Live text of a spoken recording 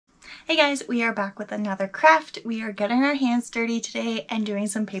Hey guys, we are back with another craft. We are getting our hands dirty today and doing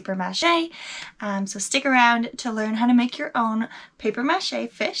some paper mache. So stick around to learn how to make your own paper mache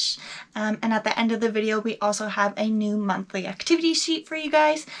fish. And at the end of the video, we also have a new monthly activity sheet for you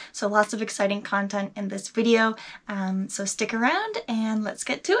guys. So lots of exciting content in this video. So stick around and let's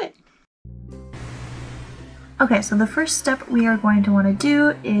get to it. Okay, so the first step we are going to want to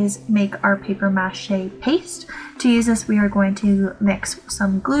do is make our paper mache paste. To use this, we are going to mix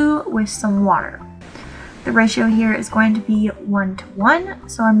some glue with some water. The ratio here is going to be 1:1,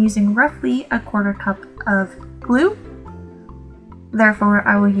 so I'm using roughly a 1/4 cup of glue. Therefore,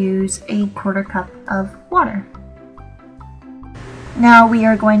 I will use a 1/4 cup of water. Now we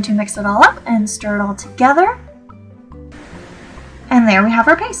are going to mix it all up and stir it all together. And there we have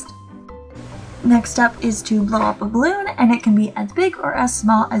our paste. Next up is to blow up a balloon, and it can be as big or as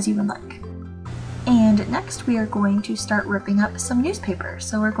small as you would like. And next we are going to start ripping up some newspaper.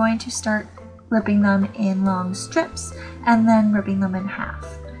 So we're going to start ripping them in long strips and then ripping them in half.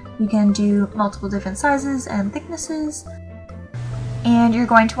 You can do multiple different sizes and thicknesses, and you're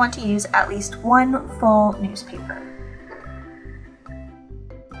going to want to use at least one full newspaper.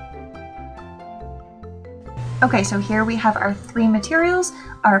 Okay, so here we have our three materials: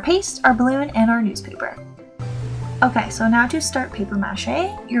 our paste, our balloon, and our newspaper. Okay, so now to start paper mache,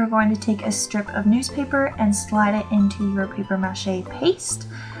 you're going to take a strip of newspaper and slide it into your paper mache paste,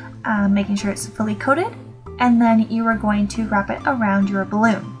 making sure it's fully coated, and then you are going to wrap it around your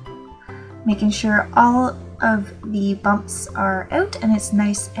balloon, making sure all of the bumps are out and it's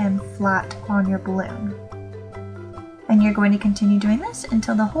nice and flat on your balloon. And you're going to continue doing this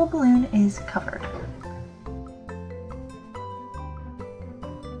until the whole balloon is covered.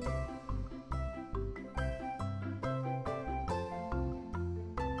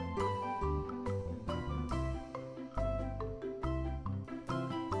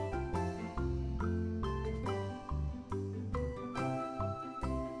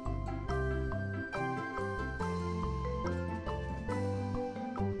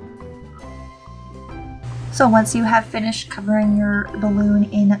 So once you have finished covering your balloon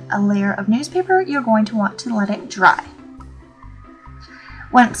in a layer of newspaper, you're going to want to let it dry.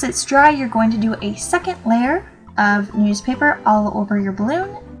 Once it's dry, you're going to do a second layer of newspaper all over your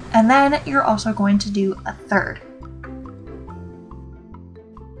balloon, and then you're also going to do a third.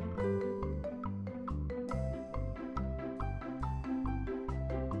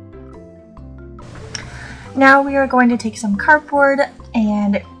 Now we are going to take some cardboard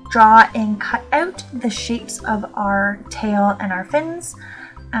and draw and cut out the shapes of our tail and our fins.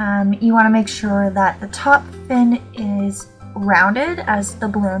 You want to make sure that the top fin is rounded, as the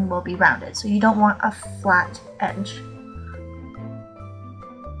balloon will be rounded, so you don't want a flat edge.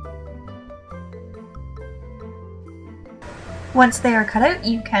 Once they are cut out,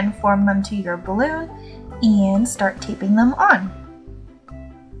 you can form them to your balloon and start taping them on.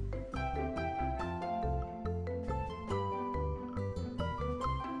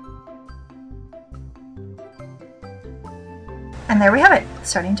 And there we have it,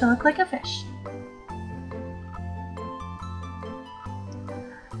 starting to look like a fish.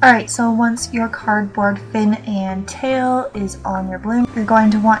 Alright, so once your cardboard fin and tail is on your balloon, you're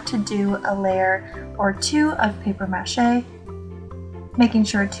going to want to do a layer or two of paper mache, making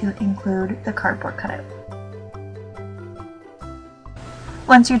sure to include the cardboard cutout.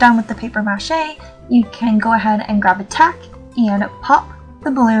 Once you're done with the paper mache, you can go ahead and grab a tack and pop the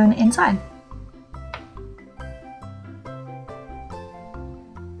balloon inside.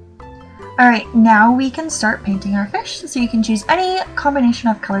 Alright, now we can start painting our fish, so you can choose any combination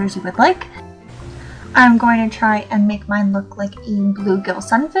of colors you would like. I'm going to try and make mine look like a bluegill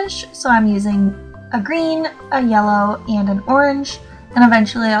sunfish, so I'm using a green, a yellow, and an orange, and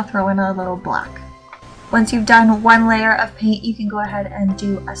eventually I'll throw in a little black. Once you've done one layer of paint, you can go ahead and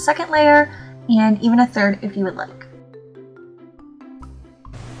do a second layer, and even a third if you would like.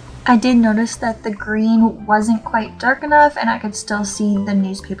 I did notice that the green wasn't quite dark enough and I could still see the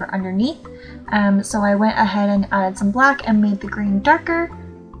newspaper underneath. So I went ahead and added some black and made the green darker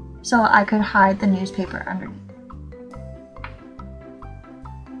so I could hide the newspaper underneath.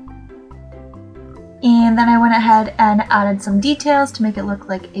 And then I went ahead and added some details to make it look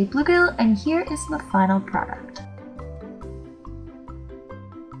like a bluegill, and here is the final product.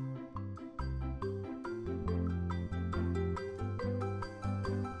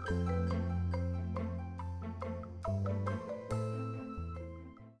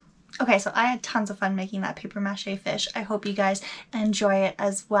 Okay, so I had tons of fun making that paper mache fish. I hope you guys enjoy it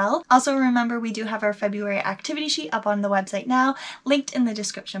as well. Also remember, we do have our February activity sheet up on the website now, linked in the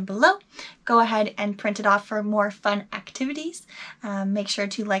description below. Go ahead and print it off for more fun activities. Make sure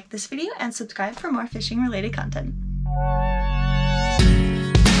to like this video and subscribe for more fishing related content.